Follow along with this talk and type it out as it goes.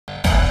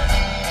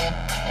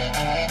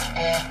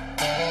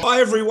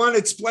everyone,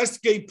 it's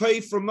Plastic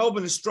EP from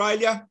Melbourne,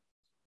 Australia.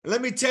 And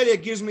let me tell you,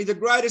 it gives me the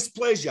greatest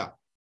pleasure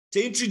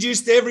to introduce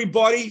to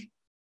everybody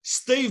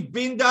Steve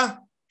Binder,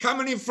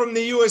 coming in from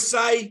the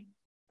USA.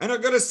 And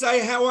I've got to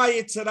say, how are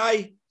you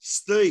today,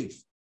 Steve?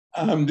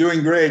 I'm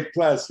doing great,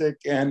 Plastic,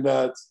 and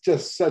it's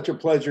just such a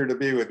pleasure to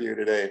be with you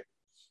today.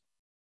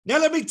 Now,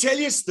 let me tell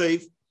you,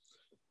 Steve,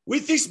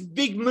 with this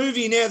big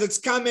movie now that's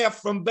come out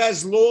from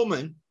Baz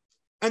Luhrmann,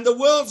 and the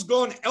world's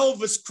gone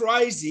Elvis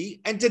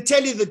crazy, and to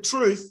tell you the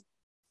truth,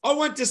 I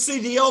went to see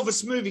the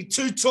Elvis movie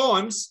 2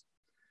 times.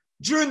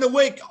 During the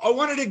week, I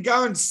wanted to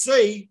go and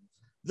see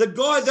the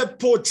guy that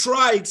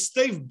portrayed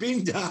Steve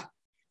Binder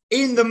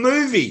in the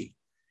movie.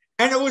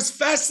 And it was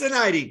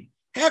fascinating.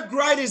 How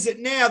great is it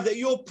now that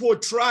you're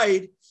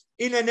portrayed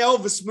in an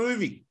Elvis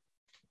movie?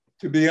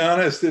 To be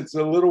honest, it's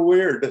a little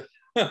weird.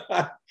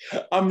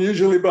 I'm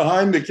usually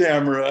behind the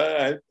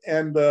camera,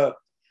 and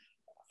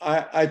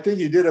I think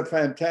you did a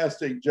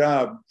fantastic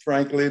job,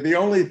 frankly. The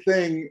only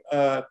thing,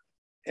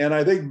 and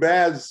I think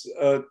Baz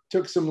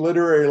took some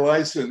literary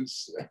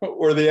license,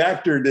 or the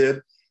actor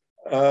did,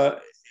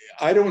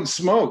 I don't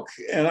smoke.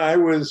 And I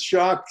was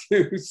shocked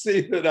to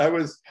see that I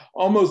was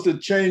almost a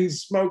chain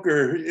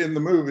smoker in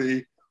the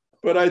movie.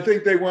 But I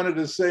think they wanted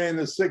to say in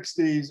the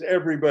 60s,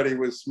 everybody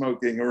was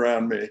smoking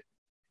around me.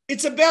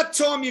 It's about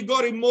time you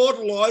got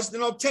immortalized,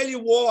 and I'll tell you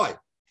why.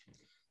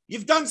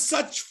 You've done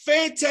such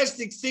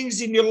fantastic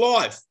things in your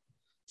life.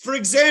 For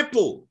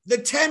example, the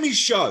Tammy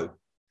Show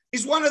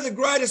is one of the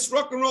greatest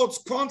rock and roll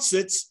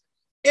concerts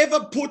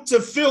ever put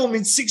to film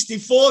in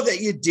 '64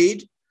 that you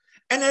did.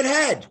 And it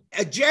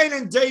had Jan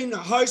and Dean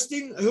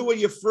hosting, who were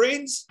your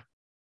friends.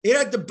 It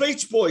had the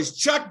Beach Boys,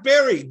 Chuck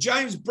Berry,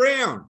 James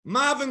Brown,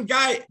 Marvin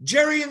Gaye,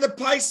 Jerry and the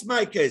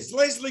Pacemakers,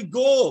 Leslie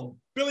Gore,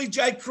 Billy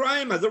J.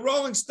 Kramer, the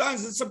Rolling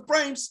Stones, the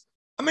Supremes.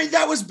 I mean,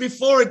 that was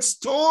before its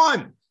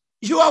time.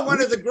 You are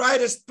one of the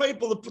greatest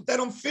people to put that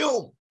on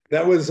film.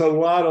 That was a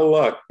lot of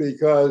luck,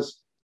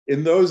 because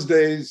in those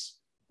days,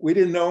 we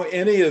didn't know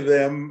any of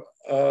them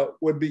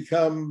would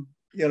become,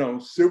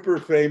 super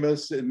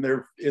famous in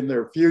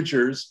their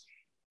futures.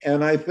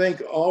 And I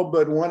think all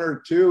but 1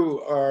 or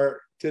 2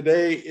 are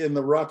today in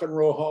the Rock and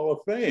Roll Hall of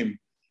Fame.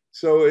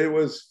 So it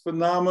was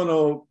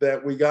phenomenal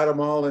that we got them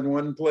all in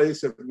one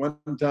place at one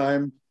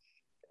time.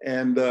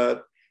 And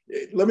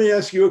let me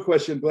ask you a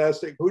question,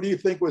 Plastic. Who do you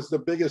think was the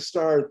biggest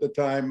star at the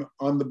time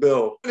on the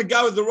bill? I'm going to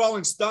go with the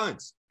Rolling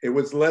Stones. It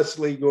was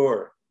Leslie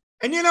Gore.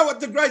 And you know what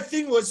the great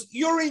thing was?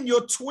 You're in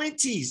your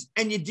 20s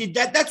and you did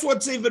that. That's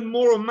what's even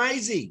more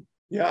amazing.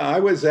 Yeah, I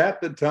was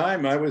at the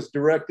time. I was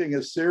directing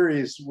a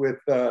series with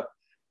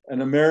an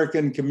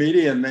American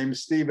comedian named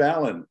Steve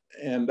Allen.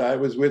 And I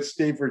was with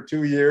Steve for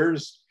 2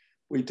 years.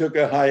 We took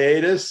a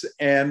hiatus,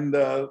 and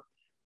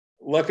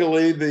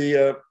luckily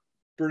the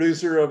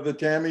producer of the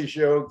Tammy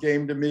Show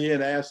came to me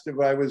and asked if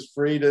I was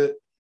free to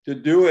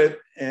do it.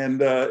 And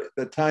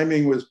the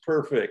timing was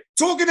perfect.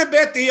 Talking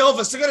about the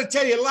Elvis, I got to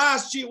tell you,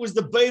 last year was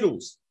the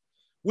Beatles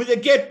with a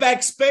Get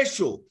Back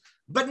special.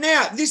 But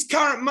now, this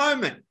current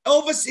moment,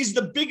 Elvis is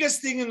the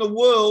biggest thing in the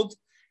world.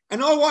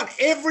 And I want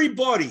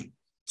everybody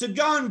to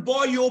go and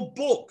buy your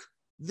book,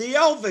 The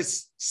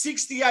Elvis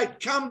 68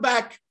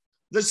 Comeback,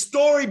 the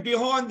story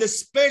behind the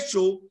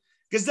special,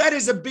 because that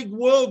is a big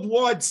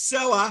worldwide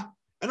seller.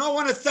 And I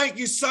want to thank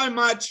you so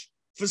much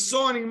for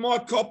signing my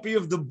copy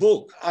of the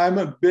book. I'm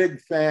a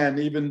big fan,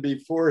 even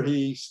before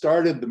he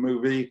started the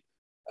movie,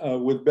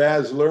 with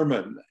Baz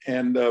Luhrmann.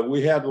 And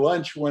we had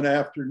lunch one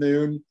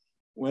afternoon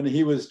when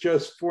he was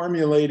just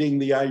formulating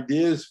the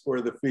ideas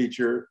for the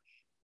feature.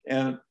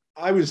 And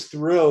I was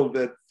thrilled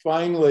that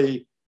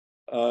finally,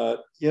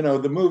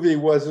 the movie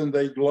wasn't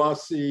a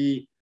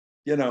glossy,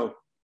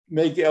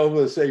 make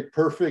Elvis a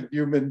perfect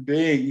human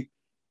being,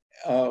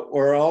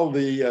 or all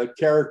the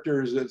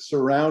characters that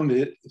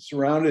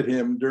surrounded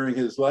him during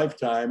his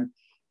lifetime.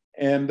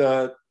 And,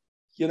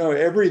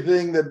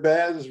 everything that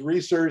Baz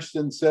researched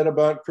and said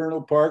about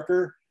Colonel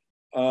Parker,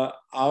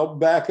 I'll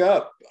back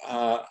up.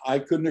 I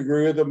couldn't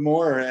agree with him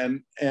more.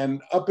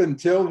 And up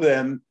until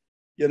then,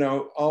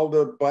 all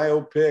the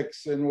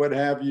biopics and what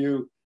have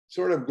you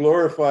sort of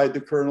glorified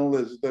the Colonel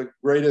as the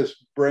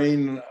greatest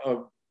brain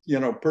of,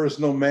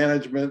 personal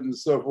management and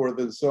so forth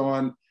and so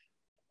on.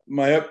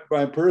 My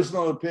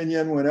personal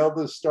opinion, when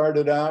Elvis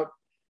started out,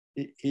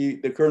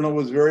 the Colonel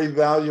was very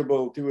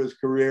valuable to his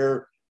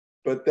career,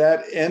 but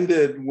that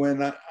ended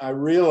when I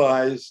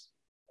realized,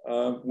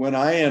 when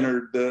I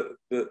entered the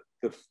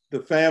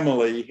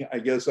family, I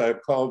guess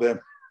I've called them,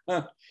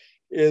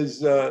 is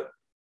that,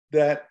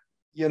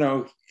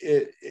 the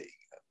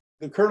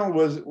Colonel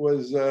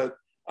was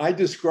I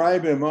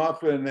describe him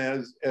often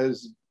as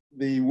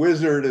the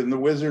wizard in The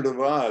Wizard of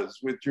Oz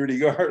with Judy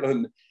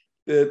Garland,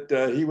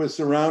 that he was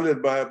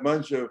surrounded by a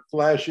bunch of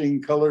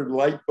flashing colored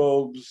light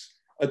bulbs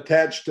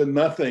attached to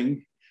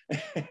nothing.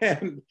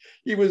 And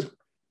he was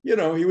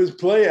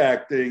play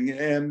acting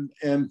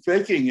and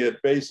faking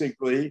it,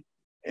 basically.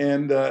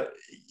 And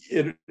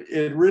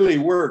it really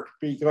worked,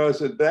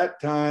 because at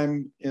that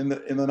time in the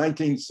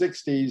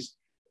 1960s,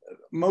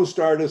 most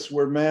artists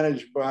were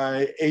managed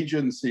by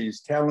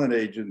agencies, talent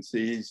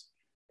agencies,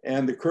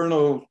 And the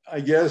Colonel, I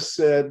guess,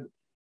 said,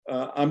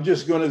 I'm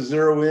just going to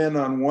zero in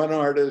on one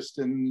artist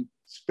and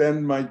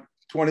spend my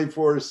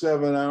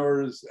 24/7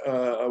 hours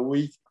a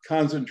week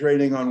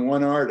concentrating on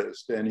one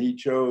artist. And he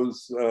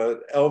chose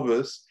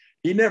Elvis.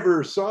 He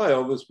never saw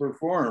Elvis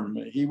perform.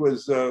 He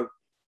was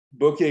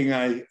booking,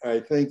 I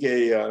think,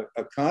 a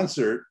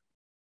concert.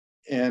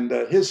 And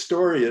his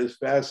story is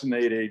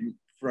fascinating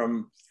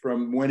from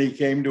when he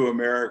came to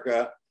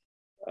America.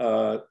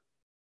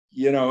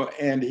 You know,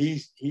 and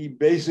he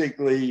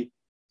basically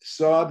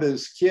saw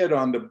this kid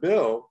on the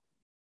bill,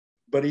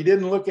 but he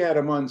didn't look at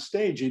him on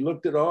stage. He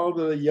looked at all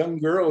the young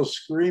girls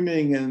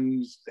screaming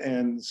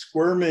and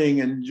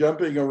squirming and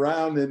jumping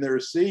around in their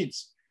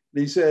seats.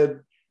 And he said,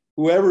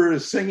 whoever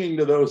is singing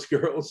to those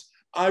girls,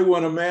 I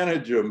want to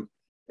manage them.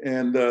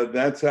 And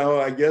that's how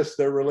I guess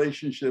their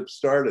relationship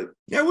started.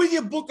 Now, with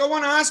your book, I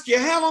want to ask you,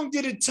 how long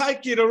did it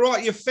take you to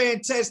write your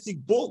fantastic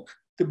book?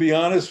 To be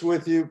honest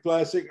with you,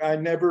 Plastic, I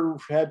never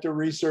had to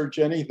research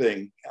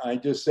anything. I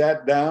just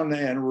sat down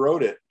and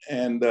wrote it.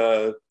 And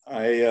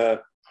I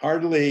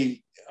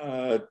hardly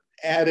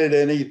added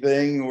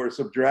anything or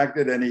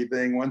subtracted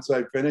anything once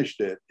I finished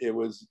it. It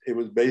was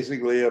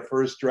basically a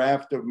first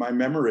draft of my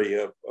memory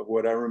of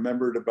what I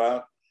remembered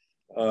about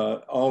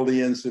all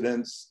the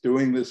incidents,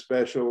 doing the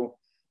special,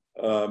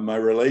 my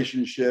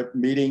relationship,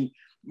 meeting.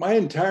 My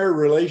entire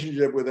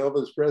relationship with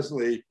Elvis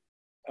Presley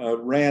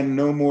ran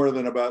no more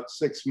than about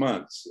 6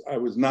 months. I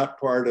was not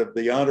part of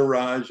the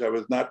entourage. I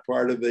was not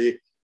part of the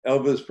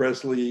Elvis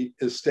Presley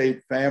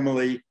estate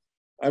family.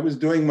 I was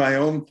doing my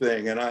own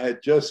thing, and I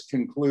had just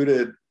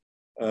concluded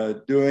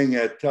doing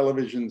a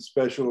television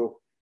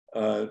special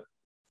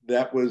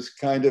that was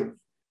kind of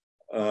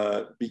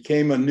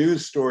became a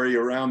news story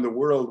around the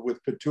world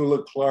with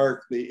Petula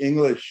Clark, the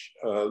English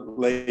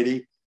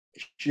lady.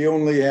 She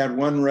only had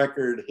one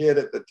record hit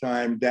at the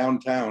time,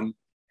 Downtown,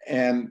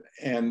 and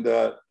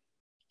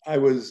I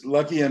was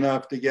lucky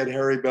enough to get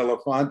Harry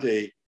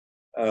Belafonte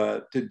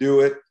to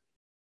do it.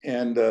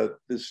 And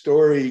the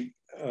story,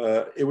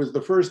 it was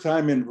the first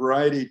time in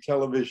variety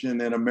television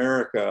in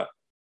America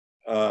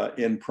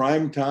in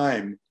prime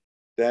time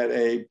that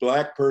a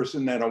Black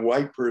person and a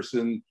white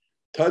person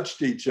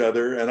touched each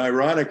other. And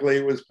ironically,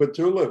 it was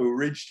Petula who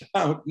reached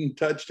out and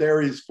touched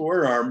Harry's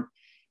forearm.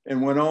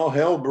 And when all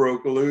hell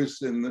broke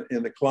loose in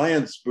the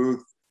client's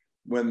booth,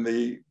 when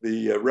the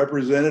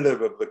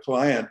representative of the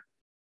client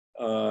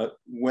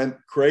went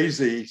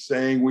crazy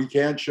saying, we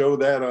can't show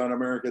that on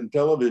American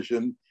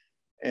television.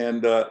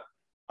 And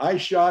I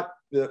shot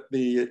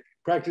the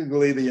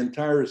practically the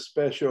entire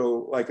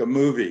special like a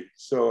movie.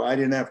 So I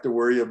didn't have to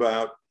worry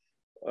about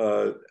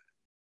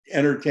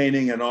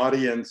entertaining an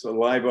audience, a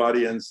live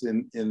audience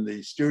in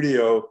the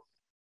studio.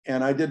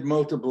 And I did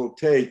multiple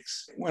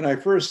takes. When I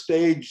first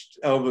staged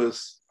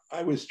Elvis,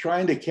 I was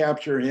trying to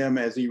capture him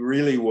as he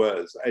really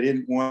was. I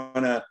didn't want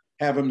to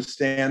have him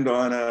stand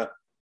on a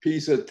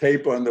piece of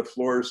tape on the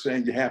floor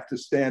saying you have to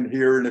stand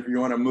here, and if you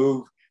want to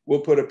move, we'll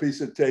put a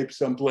piece of tape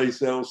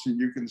someplace else and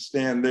you can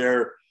stand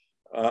there.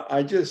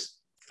 I just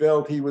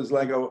felt he was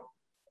like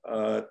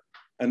an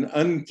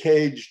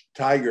uncaged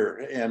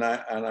tiger, and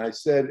I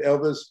said,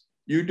 Elvis,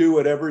 you do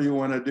whatever you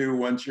want to do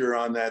once you're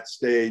on that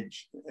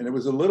stage. And it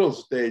was a little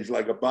stage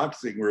like a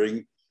boxing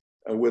ring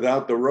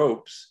without the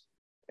ropes,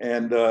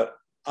 and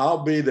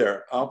I'll be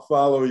there. I'll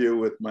follow you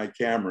with my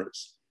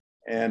cameras.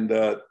 And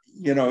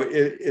you know,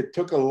 it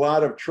took a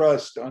lot of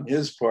trust on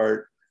his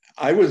part.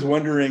 I was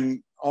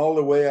wondering all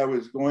the way I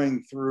was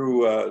going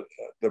through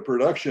the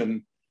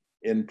production,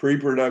 in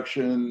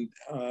pre-production,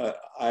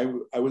 I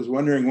was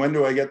wondering, when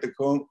do I get the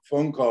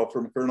phone call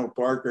from Colonel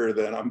Parker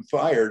that I'm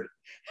fired?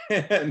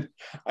 And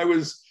I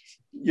was,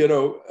 you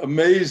know,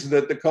 amazed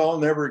that the call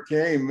never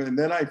came. And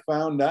then I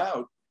found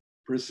out,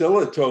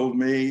 Priscilla told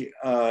me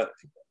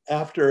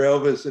after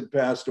Elvis had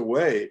passed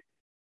away,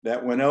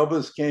 that when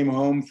Elvis came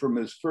home from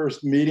his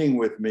first meeting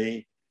with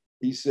me,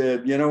 he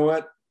said, you know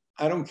what?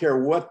 I don't care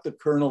what the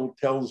Colonel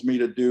tells me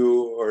to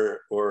do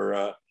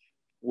or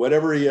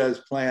whatever he has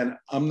planned,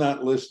 I'm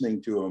not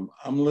listening to him.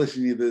 I'm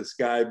listening to this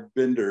guy,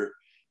 Binder.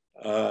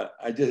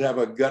 I just have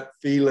a gut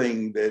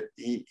feeling that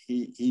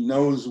he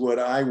knows what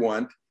I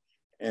want.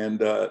 And,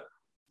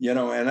 you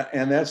know,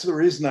 and that's the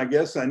reason I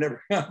guess I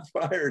never got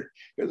fired,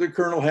 because the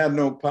Colonel had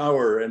no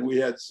power. And we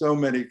had so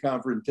many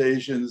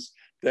confrontations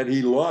that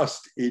he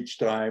lost each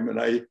time. And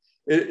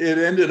it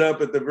ended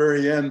up at the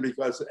very end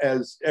because,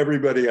 as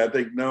everybody I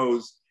think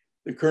knows,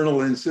 the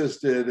Colonel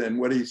insisted, and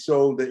what he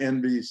sold to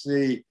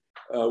NBC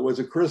was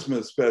a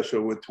Christmas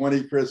special with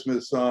 20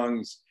 Christmas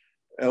songs.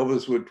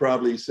 Elvis would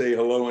probably say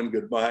hello and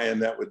goodbye,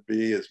 and that would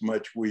be as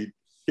much we'd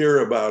hear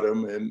about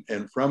him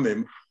and from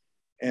him.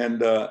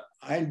 And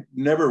I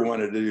never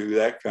wanted to do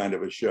that kind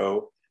of a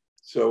show.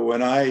 So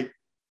when I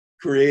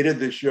created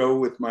the show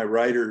with my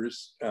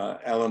writers,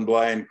 Alan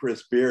Bly and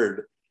Chris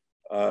Beard,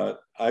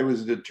 I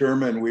was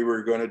determined we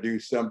were going to do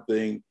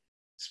something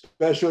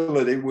special,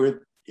 that it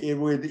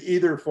would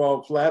either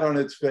fall flat on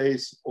its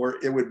face or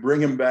it would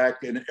bring him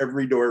back and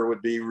every door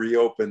would be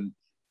reopened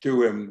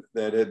to him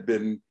that had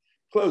been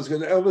close,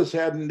 because Elvis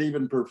hadn't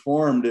even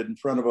performed in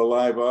front of a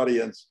live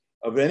audience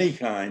of any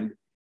kind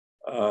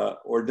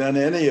or done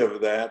any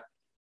of that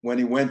when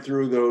he went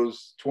through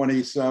those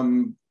 20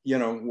 some,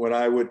 what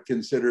I would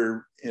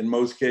consider in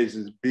most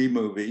cases B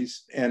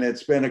movies. And it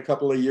spent a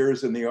couple of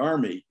years in the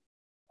Army.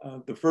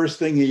 The first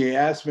thing he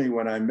asked me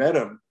when I met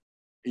him,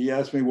 he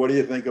asked me, "What do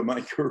you think of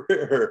my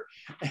career?"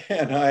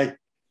 And I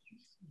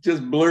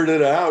just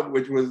blurted out,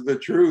 which was the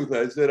truth.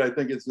 I said, "I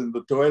think it's in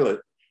the toilet."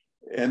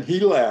 And he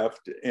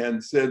laughed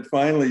and said,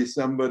 "Finally,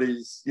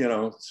 somebody's,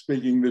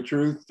 speaking the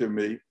truth to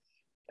me."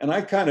 And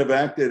I kind of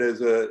acted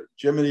as a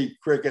Jiminy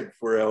Cricket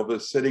for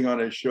Elvis, sitting on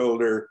his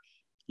shoulder,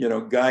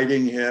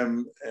 guiding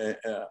him.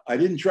 I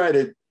didn't try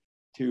to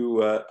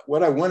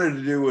what I wanted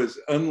to do was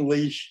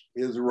unleash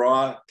his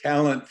raw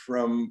talent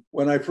from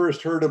when I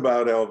first heard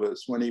about Elvis.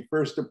 When he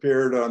first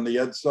appeared on the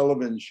Ed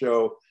Sullivan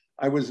Show,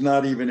 I was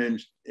not even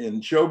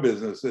in show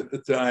business at the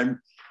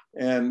time.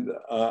 And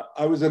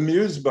I was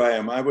amused by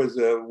him. I was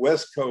a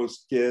West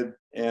Coast kid,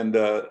 and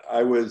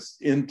I was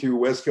into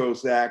West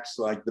Coast acts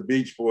like the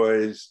Beach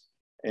Boys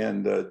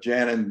and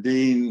Jan and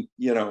Dean,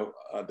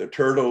 the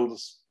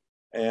Turtles.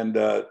 And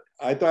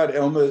I thought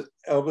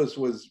Elvis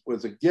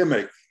was a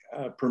gimmick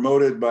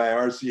promoted by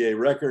RCA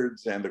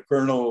Records and the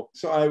Colonel.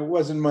 So I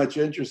wasn't much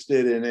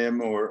interested in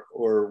him or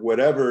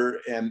whatever.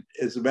 And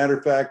as a matter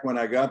of fact, when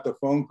I got the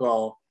phone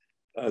call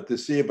to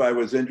see if I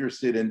was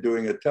interested in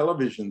doing a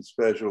television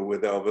special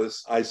with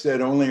Elvis, I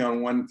said only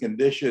on one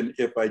condition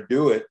if I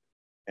do it,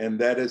 and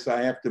that is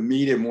I have to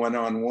meet him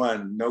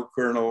one-on-one. No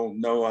Colonel,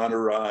 no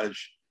entourage.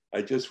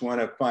 I just want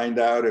to find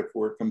out if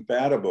we're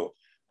compatible.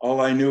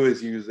 All I knew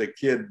is he was a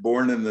kid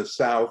born in the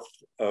South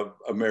of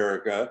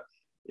America,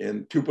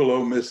 in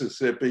Tupelo,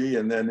 Mississippi,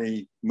 and then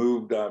he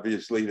moved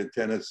obviously to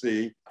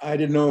Tennessee. I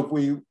didn't know if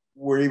we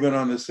were even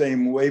on the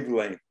same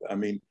wavelength. I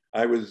mean,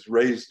 I was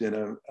raised in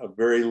a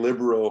very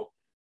liberal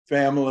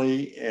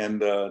family,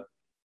 and the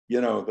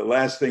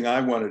last thing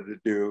I wanted to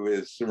do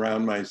is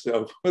surround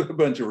myself with a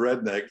bunch of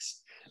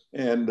rednecks.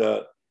 And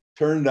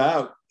turned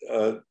out,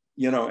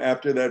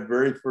 after that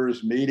very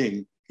first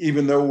meeting,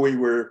 even though we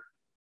were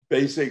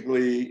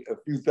basically a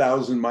few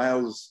thousand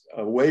miles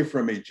away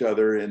from each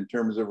other in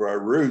terms of our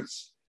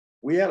roots,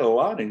 we had a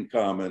lot in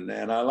common,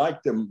 and I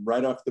liked him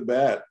right off the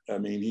bat. I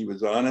mean, he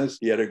was honest.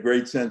 He had a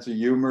great sense of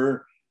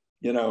humor,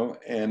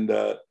 and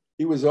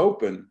he was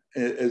open.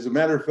 As a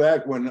matter of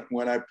fact,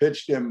 when I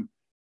pitched him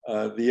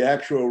the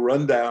actual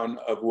rundown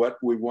of what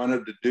we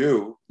wanted to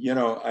do,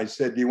 I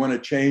said, "Do you want to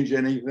change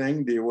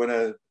anything? Do you want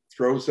to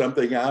throw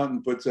something out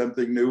and put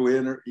something new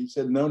in?" Or he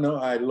said, No,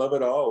 I love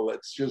it all.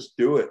 Let's just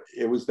do it.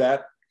 It was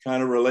that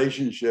kind of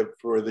relationship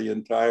for the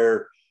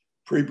entire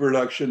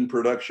pre-production,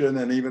 production,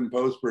 and even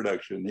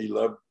post-production. He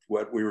loved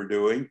what we were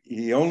doing.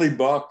 He only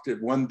balked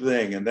at one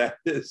thing, and that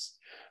is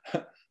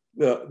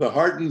the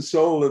heart and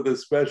soul of the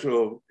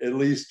special, at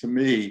least to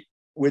me,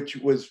 which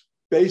was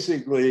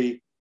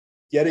basically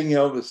getting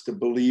Elvis to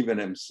believe in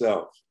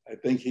himself. I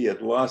think he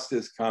had lost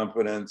his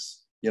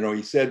confidence.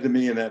 He said to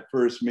me in that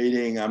first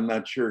meeting, "I'm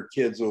not sure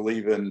kids will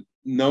even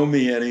know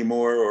me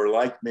anymore or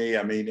like me."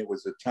 I mean, it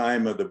was a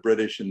time of the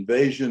British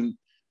invasion.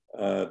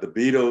 The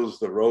Beatles,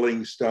 the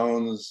Rolling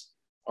Stones,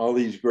 all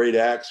these great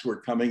acts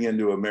were coming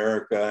into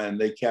America, and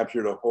they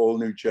captured a whole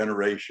new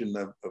generation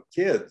of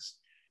kids.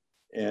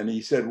 And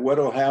he said,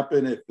 "What'll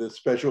happen if the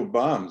special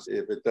bombs,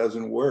 if it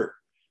doesn't work?"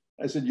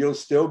 I said, "You'll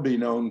still be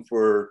known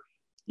for,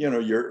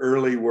 your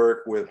early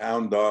work with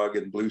Hound Dog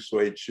and Blue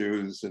Suede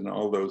Shoes and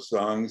all those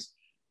songs.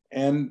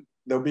 And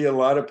there'll be a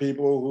lot of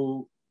people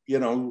who,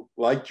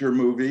 liked your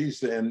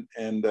movies.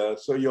 And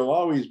so you'll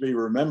always be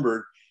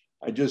remembered.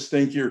 I just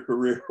think your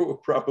career will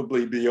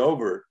probably be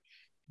over.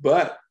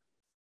 But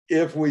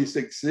if we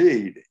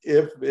succeed,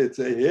 if it's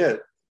a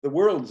hit, the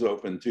world's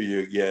open to you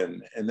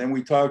again." And then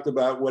we talked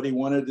about what he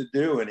wanted to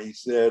do. And he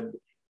said,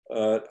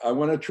 "I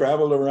want to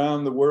travel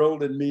around the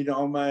world and meet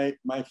all my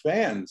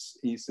fans."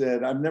 He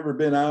said, "I've never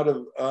been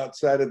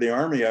outside of the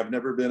Army. I've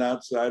never been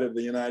outside of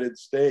the United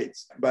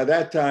States." By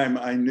that time,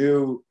 I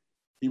knew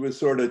he was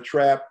sort of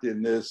trapped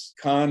in this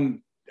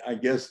I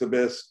guess the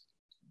best,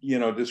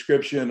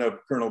 description of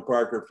Colonel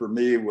Parker for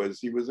me was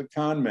he was a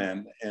con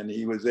man, and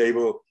he was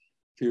able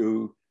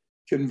to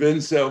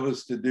convince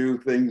Elvis to do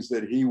things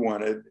that he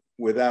wanted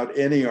without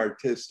any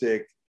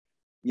artistic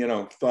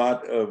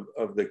thought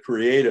of the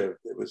creative.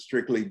 It was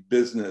strictly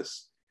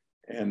business.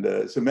 And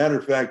as a matter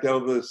of fact,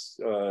 Elvis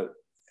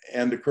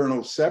and the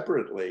Colonel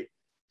separately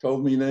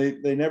told me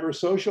they never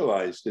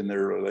socialized in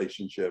their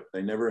relationship.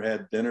 They never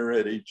had dinner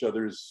at each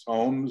other's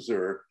homes,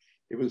 or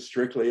it was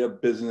strictly a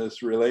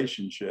business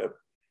relationship.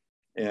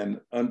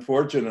 And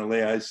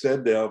unfortunately, I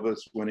said to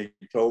Elvis when he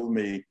told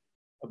me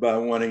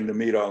about wanting to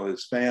meet all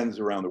his fans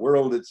around the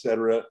world,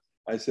 etc.,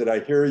 I said,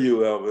 "I hear you,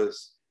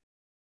 Elvis."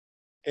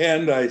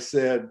 And I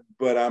said,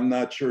 "But I'm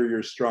not sure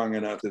you're strong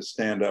enough to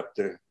stand up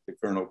to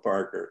Colonel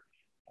Parker."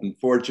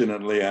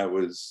 Unfortunately, I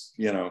was,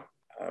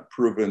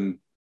 proven,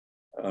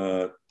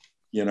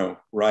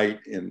 right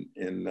in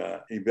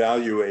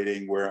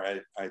evaluating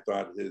where I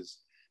thought his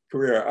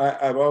career.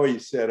 I've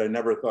always said I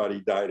never thought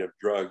he died of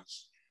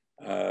drugs.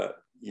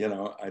 You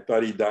know, I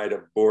thought he died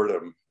of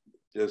boredom,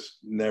 just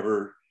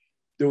never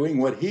doing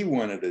what he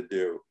wanted to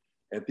do.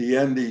 At the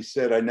end, he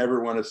said, "I never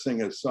want to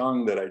sing a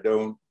song that I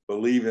don't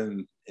believe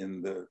in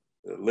the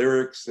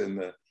lyrics and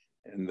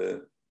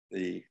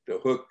the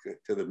hook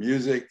to the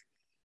music."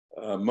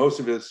 Most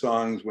of his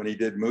songs, when he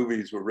did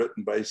movies, were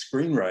written by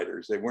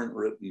screenwriters. They weren't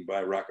written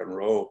by rock and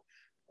roll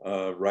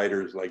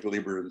writers like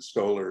Lieber and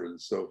Stoller and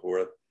so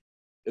forth.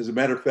 As a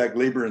matter of fact,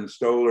 Lieber and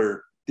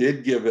Stoller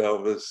did give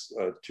Elvis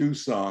 2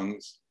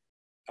 songs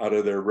out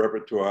of their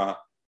repertoire,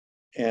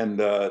 and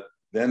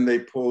then they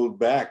pulled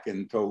back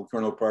and told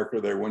Colonel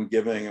Parker they weren't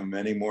giving him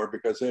any more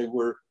because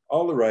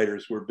all the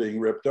writers were being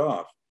ripped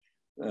off.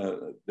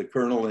 The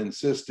Colonel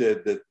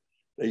insisted that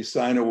they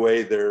sign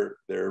away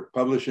their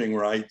publishing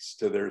rights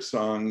to their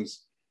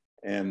songs,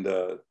 and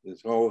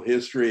this whole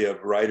history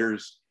of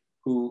writers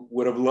who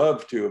would have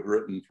loved to have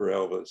written for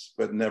Elvis,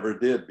 but never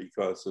did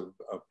because of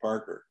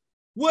Parker.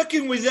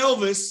 Working with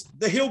Elvis,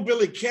 the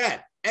hillbilly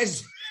cat,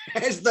 as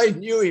they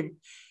knew him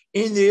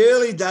in the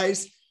early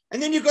days,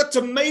 and then you got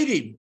to meet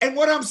him. And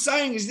what I'm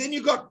saying is then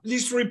you got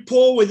this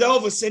rapport with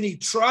Elvis and he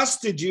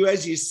trusted you,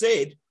 as you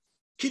said.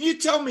 Can you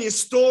tell me a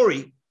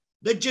story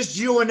that just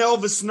you and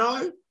Elvis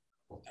know?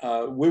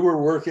 We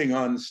were working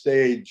on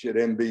stage at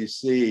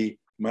NBC.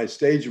 My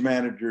stage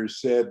manager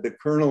said, "The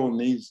Colonel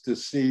needs to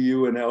see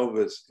you and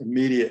Elvis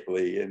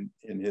immediately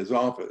in his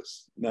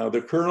office." Now,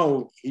 the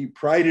Colonel, he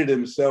prided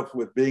himself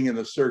with being in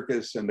the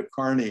circus, and the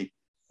Carney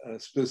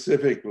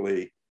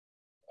specifically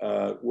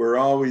were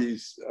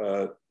always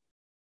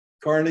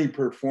Carney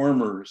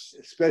performers,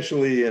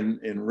 especially in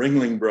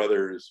Ringling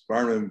Brothers,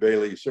 Barnum and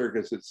Bailey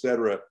Circus,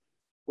 etc.,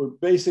 were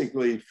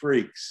basically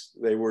freaks.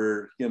 They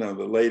were, you know,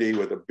 the lady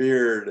with a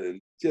beard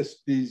and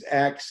just these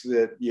acts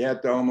that you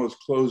had to almost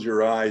close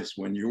your eyes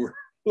when you were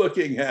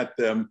looking at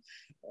them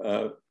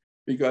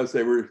because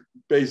they were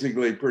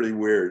basically pretty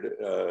weird.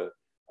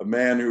 A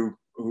man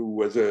who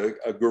was a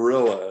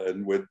gorilla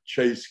and would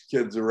chase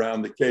kids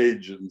around the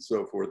cage and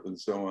so forth and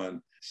so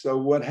on. So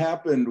what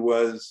happened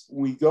was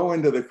we go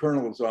into the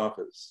Colonel's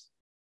office,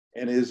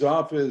 and his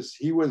office,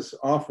 he was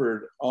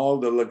offered all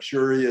the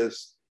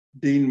luxurious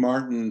Dean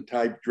Martin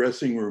type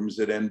dressing rooms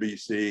at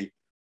NBC,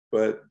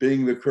 but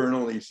being the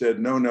Colonel, he said,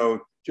 no,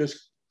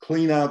 just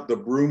clean out the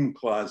broom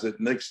closet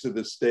next to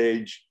the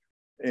stage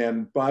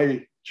and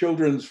buy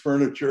children's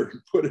furniture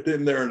and put it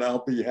in there and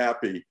I'll be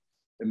happy.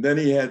 And then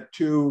he had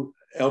 2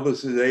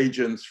 Elvis's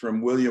agents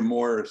from William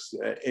Morris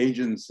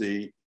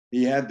agency.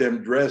 He had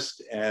them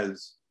dressed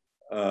as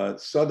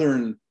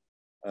Southern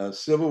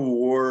Civil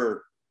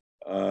War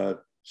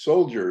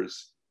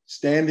soldiers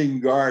standing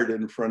guard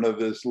in front of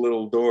this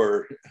little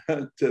door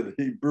to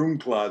the broom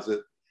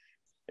closet.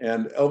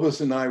 And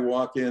Elvis and I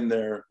walk in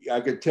there.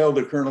 I could tell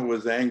the Colonel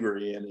was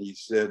angry, and he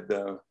said,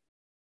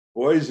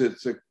 "Boys,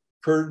 it's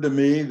occurred to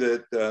me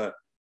that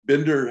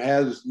Binder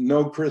has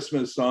no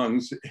Christmas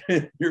songs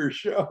in your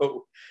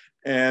show."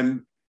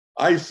 And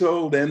I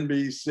sold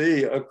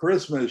NBC a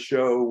Christmas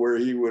show where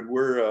he would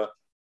wear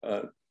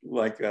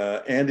like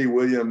Andy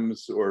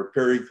Williams or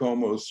Perry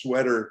Como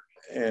sweater,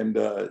 and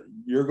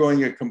you're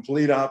going a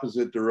complete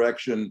opposite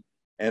direction.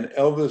 And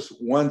Elvis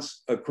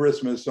wants a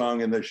Christmas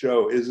song in the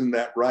show. Isn't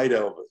that right,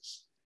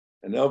 Elvis?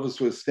 And Elvis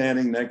was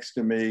standing next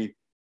to me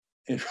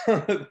in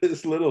front of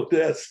this little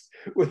desk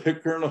with the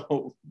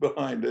Colonel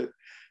behind it.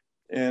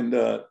 And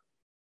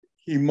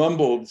he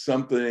mumbled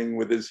something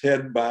with his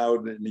head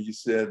bowed, and he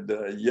said,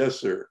 "Yes,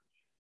 sir."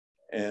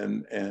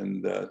 And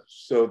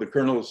so the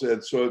Colonel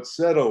said, "So it's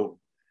settled."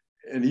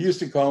 And he used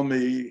to call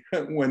me,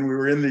 when we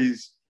were in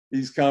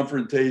these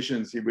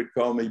confrontations, he would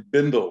call me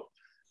Bindle.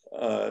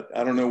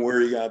 I don't know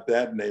where he got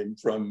that name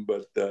from,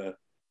 but that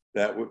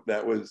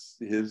was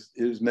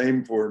his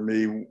name for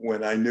me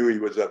when I knew he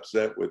was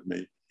upset with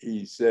me.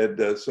 He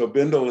said, "So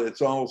Bindle,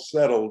 it's all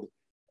settled.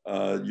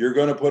 You're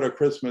going to put a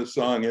Christmas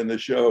song in the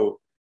show."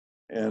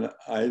 And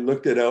I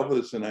looked at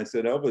Elvis and I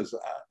said, "Elvis,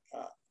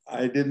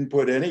 I didn't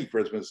put any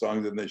Christmas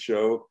songs in the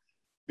show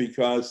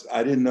because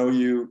I didn't know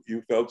you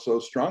felt so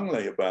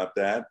strongly about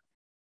that."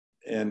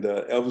 And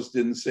Elvis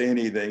didn't say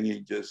anything.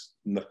 He just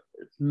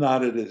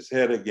nodded his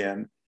head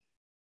again.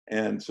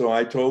 And so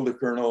I told the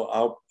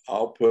Colonel,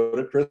 I'll put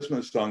a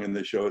Christmas song in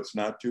the show. It's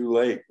not too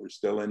late. We're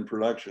still in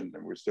production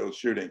and we're still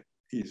shooting.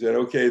 He said,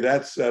 "Okay,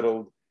 that's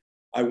settled.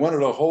 I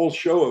wanted a whole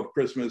show of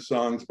Christmas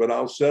songs, but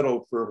I'll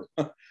settle for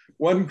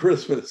one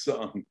Christmas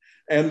song.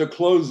 And the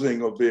closing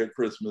will be a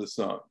Christmas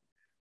song."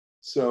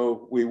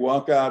 So we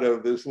walk out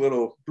of this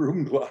little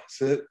broom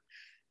closet,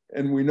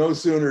 and we no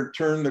sooner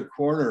turn the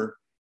corner,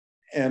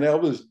 and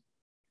Elvis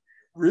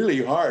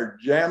really hard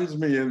jams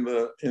me in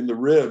the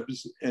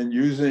ribs, and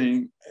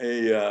using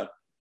a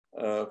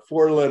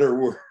 4-letter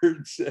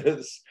word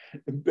says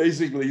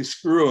basically,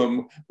 "Screw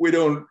him. We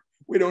don't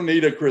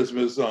need a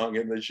Christmas song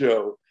in the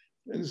show."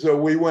 And so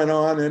we went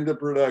on into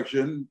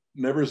production,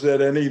 never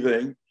said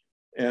anything.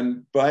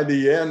 And by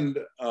the end,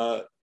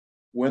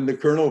 when the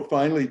Colonel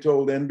finally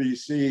told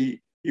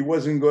NBC he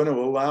wasn't going to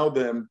allow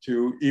them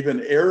to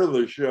even air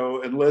the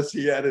show unless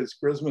he had his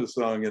Christmas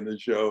song in the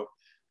show,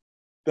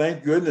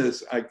 thank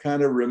goodness I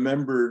kind of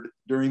remembered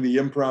during the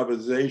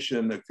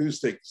improvisation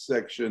acoustic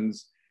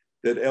sections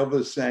that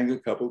Elvis sang a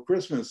couple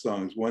Christmas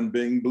songs, one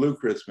being Blue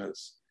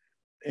Christmas.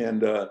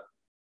 And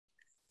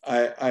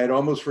I had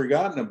almost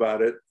forgotten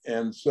about it.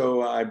 And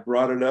so I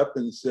brought it up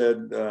and said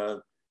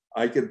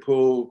I could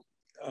pull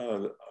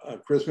a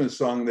Christmas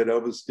song that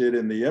Elvis did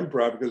in the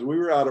improv, because we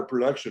were out of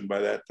production by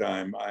that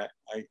time.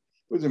 It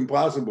was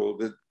impossible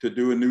to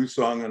do a new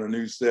song on a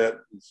new set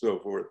and so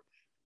forth.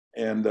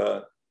 And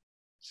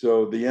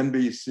so the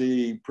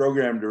NBC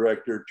program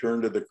director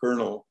turned to the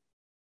Colonel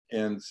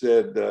and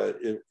said,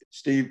 if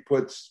Steve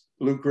puts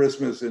Blue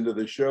Christmas into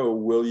the show,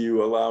 will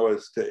you allow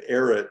us to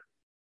air it?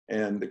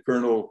 And the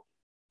Colonel,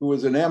 who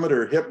was an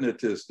amateur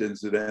hypnotist,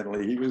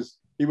 incidentally,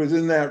 he was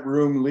in that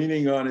room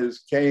leaning on his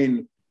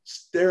cane,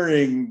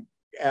 staring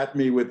at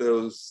me with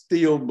those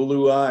steel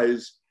blue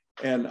eyes.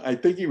 And I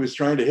think he was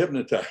trying to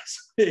hypnotize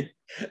me.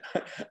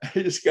 I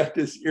just got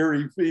this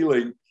eerie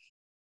feeling.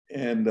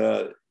 And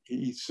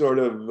he sort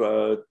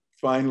of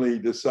finally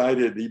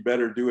decided he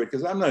better do it,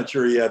 because I'm not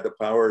sure he had the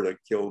power to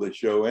kill the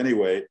show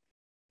anyway.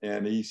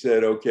 And he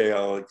said, okay,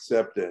 I'll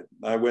accept it.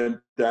 I went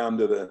down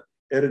to the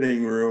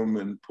editing room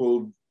and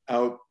pulled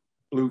out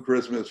Blue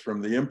Christmas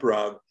from the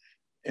improv.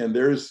 And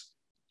there's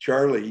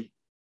Charlie,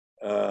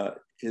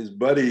 his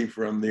buddy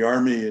from the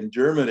army in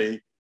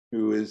Germany,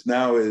 who is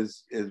now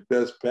his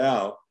best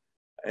pal.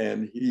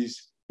 And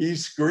he's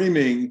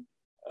screaming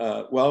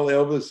while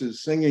Elvis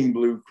is singing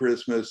Blue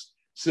Christmas,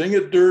 "Sing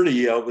it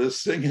dirty, Elvis,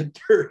 sing it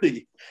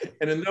dirty."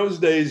 And in those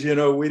days, you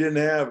know, we didn't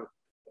have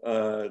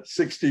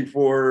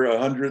 64,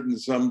 100 and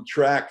some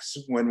tracks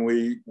when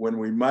we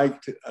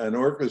mic'd an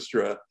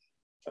orchestra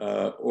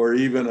or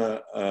even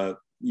a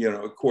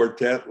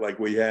quartet like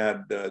we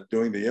had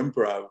doing the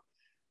improv.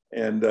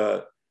 And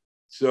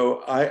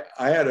so I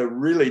had a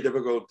really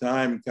difficult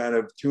time kind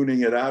of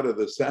tuning it out of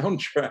the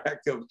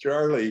soundtrack of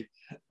Charlie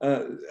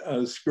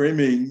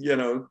screaming, you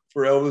know,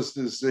 for Elvis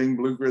to sing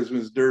Blue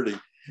Christmas Dirty.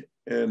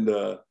 And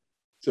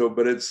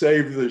but it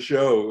saved the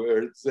show, or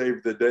it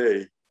saved the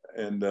day.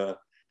 And,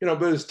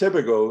 but it's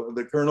typical.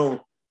 The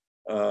Colonel,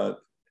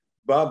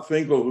 Bob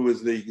Finkel, who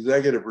was the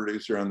executive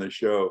producer on the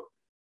show,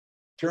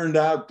 turned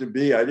out to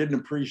be, I didn't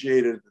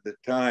appreciate it at the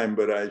time,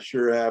 but I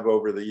sure have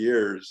over the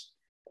years,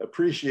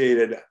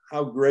 appreciated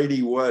how great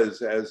he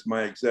was as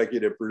my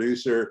executive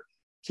producer,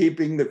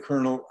 keeping the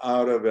Colonel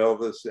out of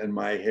Elvis and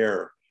my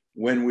hair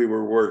when we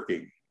were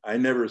working. I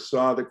never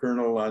saw the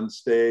Colonel on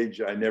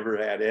stage. I never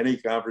had any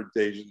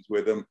confrontations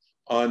with him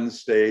on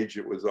stage.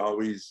 It was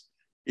always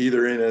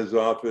either in his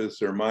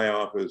office or my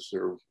office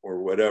or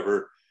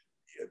whatever.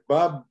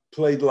 Bob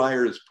played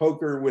liar's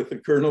poker with the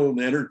Colonel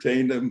and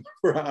entertained him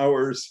for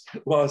hours,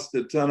 lost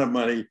a ton of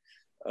money.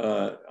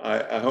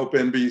 I hope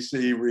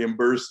NBC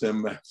reimbursed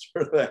him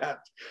for that.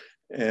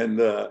 And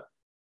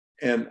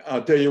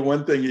I'll tell you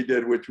one thing he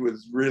did, which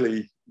was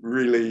really,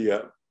 really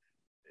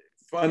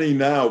funny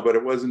now, but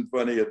it wasn't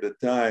funny at the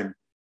time.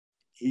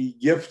 He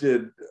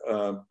gifted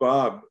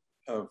Bob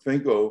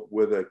Finkel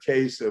with a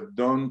case of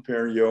Dom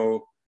Perignon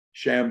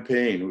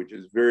champagne, which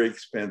is very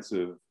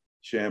expensive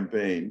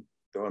champagne.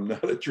 Though I'm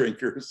not a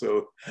drinker,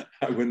 so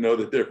I wouldn't know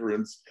the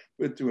difference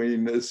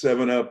between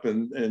 7-Up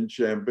and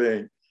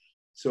champagne.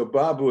 So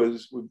Bob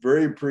was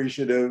very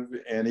appreciative,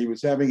 and he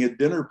was having a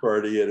dinner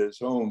party at his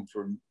home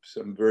for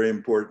some very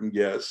important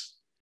guests,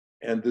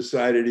 and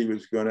decided he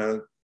was going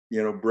to,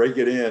 break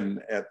it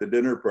in at the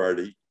dinner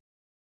party.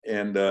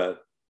 And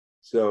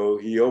so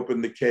he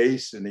opened the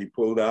case and he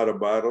pulled out a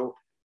bottle,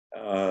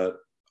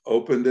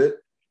 opened it,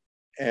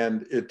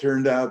 and it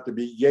turned out to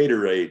be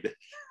Gatorade.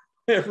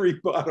 Every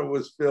bottle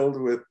was filled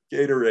with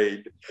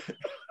Gatorade.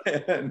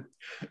 And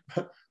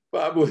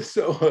Bob was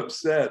so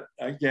upset,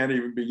 I can't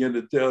even begin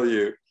to tell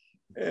you.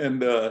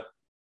 And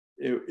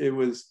it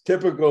was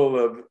typical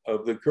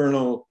of the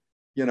Colonel,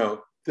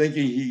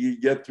 thinking he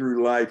could get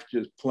through life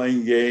just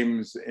playing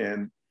games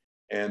and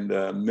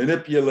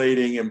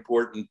manipulating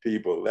important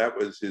people. That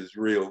was his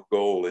real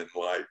goal in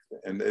life.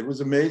 And it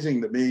was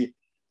amazing to me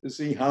to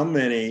see how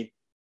many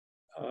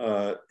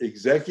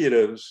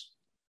executives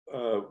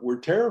were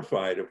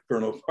terrified of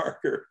Colonel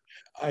Parker.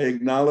 I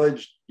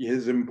acknowledged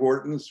his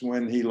importance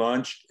when he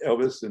launched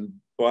Elvis and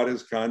bought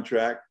his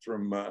contract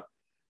from,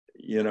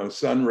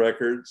 Sun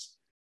Records,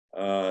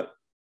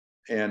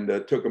 and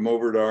took him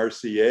over to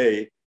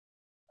RCA,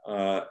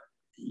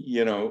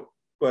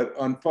 but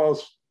on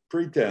false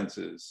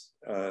pretenses.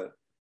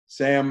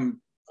 Sam,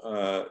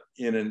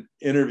 in an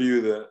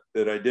interview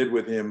that I did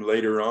with him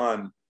later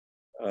on,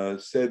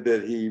 said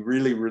that he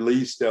really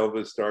released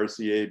Elvis to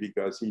RCA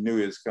because he knew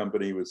his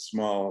company was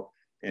small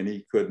and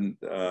he couldn't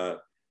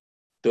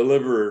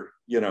deliver,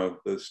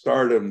 the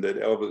stardom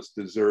that Elvis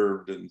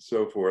deserved and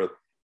so forth.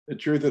 The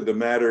truth of the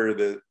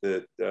matter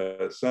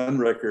that Sun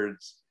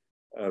Records,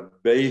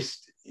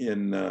 based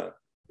in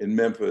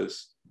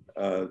Memphis,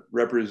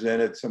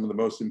 represented some of the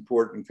most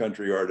important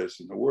country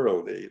artists in the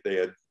world. They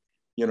had,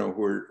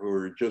 who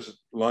were just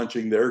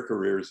launching their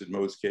careers in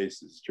most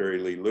cases: Jerry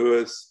Lee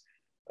Lewis,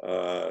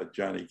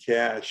 Johnny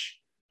Cash,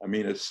 I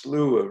mean, a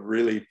slew of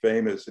really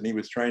famous, and he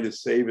was trying to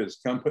save his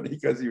company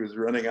because he was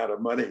running out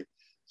of money.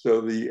 So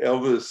the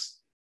Elvis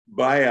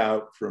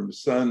buyout from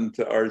Sun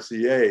to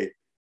RCA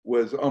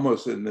was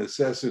almost a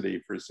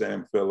necessity for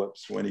Sam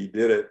Phillips when he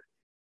did it.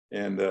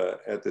 And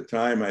at the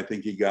time, I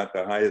think he got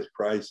the highest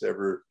price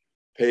ever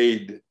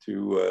paid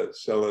to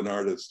sell an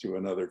artist to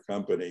another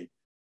company.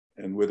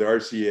 And with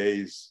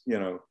RCA's,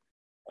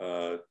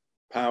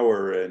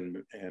 power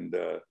and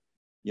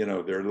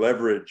their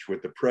leverage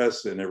with the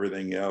press and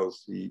everything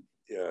else,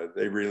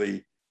 they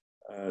really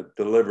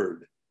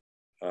delivered.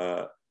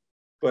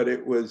 But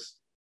it was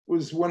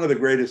one of the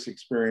greatest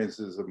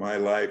experiences of my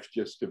life,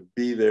 just to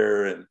be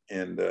there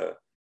and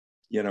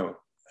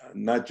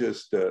not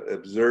just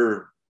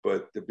observe,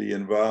 but to be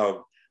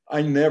involved.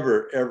 I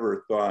never,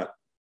 ever thought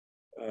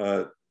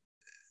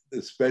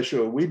the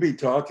special, we'd be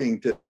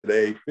talking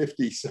today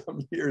 50 some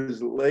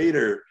years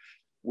later,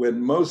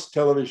 when most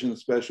television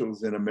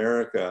specials in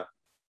America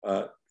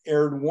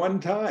aired one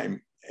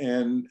time,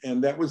 and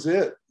that was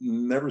it.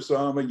 Never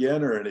saw them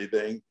again or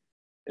anything.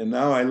 And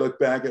now I look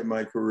back at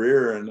my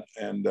career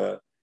and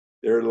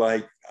there are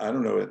like, I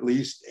don't know, at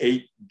least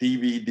 8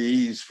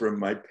 DVDs from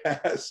my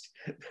past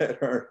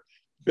that are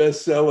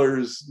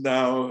bestsellers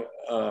now,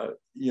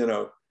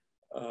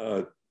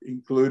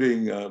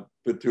 including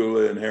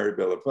Petula and Harry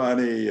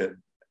Belafonte. And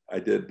I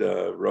did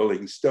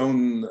Rolling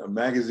Stone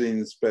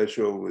magazine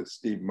special with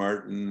Steve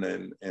Martin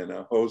and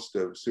a host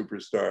of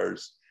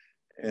superstars.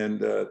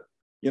 And,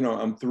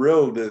 I'm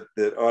thrilled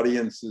that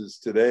audiences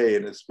today,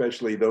 and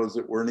especially those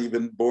that weren't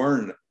even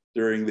born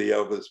during the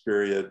Elvis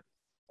period,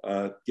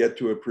 get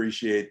to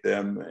appreciate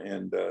them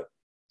and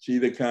see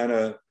the kind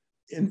of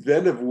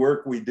inventive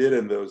work we did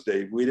in those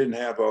days. We didn't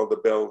have all the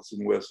bells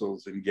and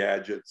whistles and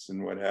gadgets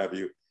and what have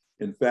you.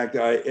 In fact,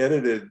 I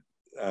edited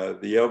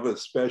the Elvis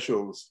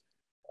specials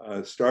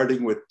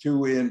starting with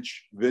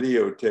 2-inch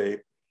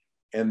videotape.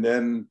 And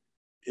then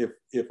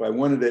if I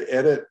wanted to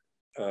edit,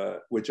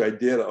 which I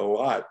did a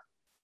lot,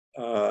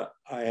 I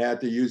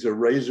had to use a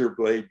razor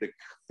blade to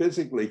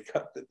physically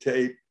cut the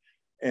tape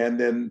and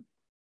then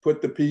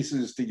put the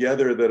pieces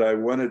together that I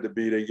wanted to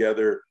be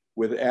together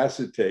with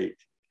acetate.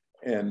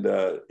 And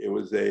it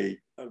was a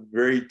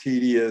very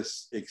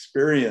tedious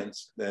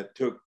experience that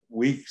took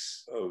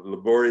weeks of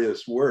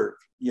laborious work.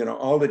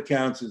 All that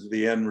counts is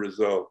the end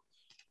result.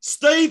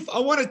 Steve, I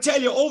want to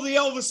tell you, all the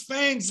Elvis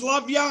fans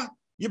love you.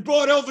 You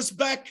brought Elvis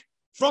back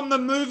from the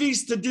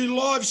movies to do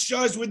live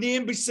shows with the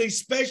NBC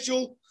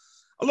special.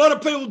 A lot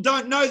of people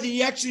don't know that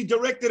he actually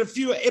directed a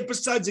few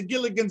episodes of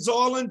Gilligan's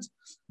Island,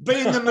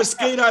 being the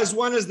Mosquitoes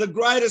one is the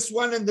greatest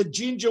one and the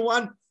Ginger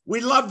one.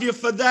 We love you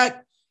for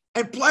that.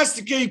 And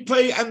Plastic EP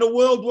and the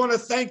world want to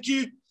thank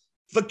you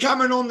for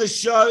coming on the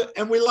show.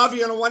 And we love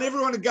you. And I want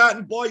everyone to go out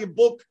and buy your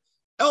book,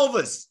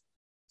 Elvis,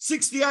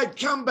 68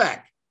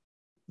 Comeback,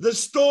 the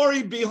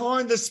story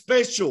behind the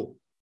special.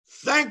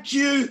 Thank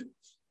you,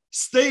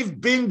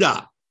 Steve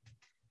Binder.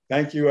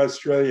 Thank you,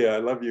 Australia. I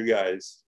love you guys.